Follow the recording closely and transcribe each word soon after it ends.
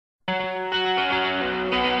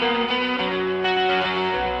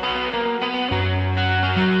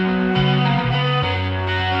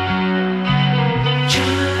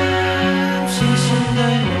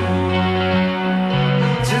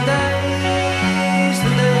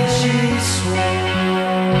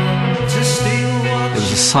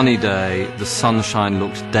was a sunny day, the sunshine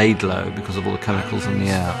looked day-glow because of all the chemicals in the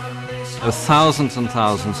air. There were thousands and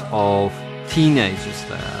thousands of teenagers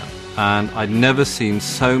there, and I'd never seen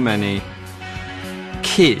so many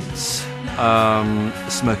kids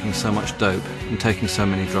smoking so much dope and taking so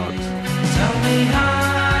many drugs.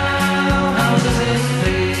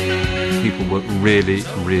 People were really,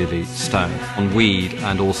 really stoned on weed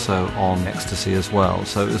and also on ecstasy as well.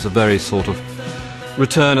 So it was a very sort of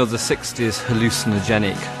return of the 60s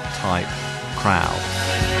hallucinogenic type crowd.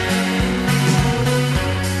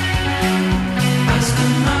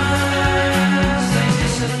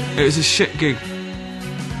 It was a shit gig,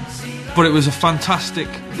 but it was a fantastic.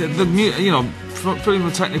 You know, from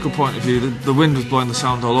a technical point of view, the wind was blowing the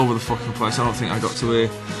sound all over the fucking place. I don't think I got to hear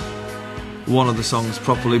one of the songs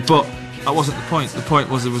properly, but that wasn't the point. The point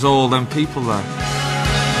was there was all them people there.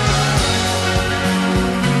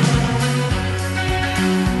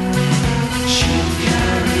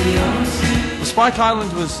 Spike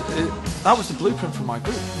Island was the blueprint for my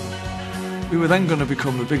group. We were then going to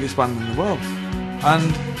become the biggest band in the world,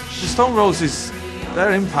 and the Stone Roses,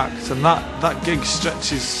 their impact and that gig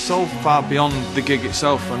stretches so far beyond the gig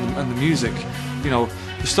itself and the music. You know,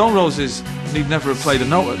 the Stone Roses need never have played a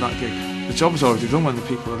note at that gig. The job's already done when the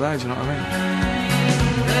people are there, do you know what I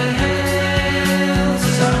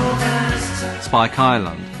mean? Spike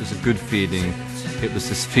Island was a good feeling. It was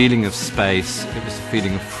this feeling of space, it was a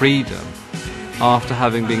feeling of freedom after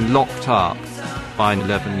having been locked up by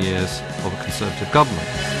 11 years of a Conservative government.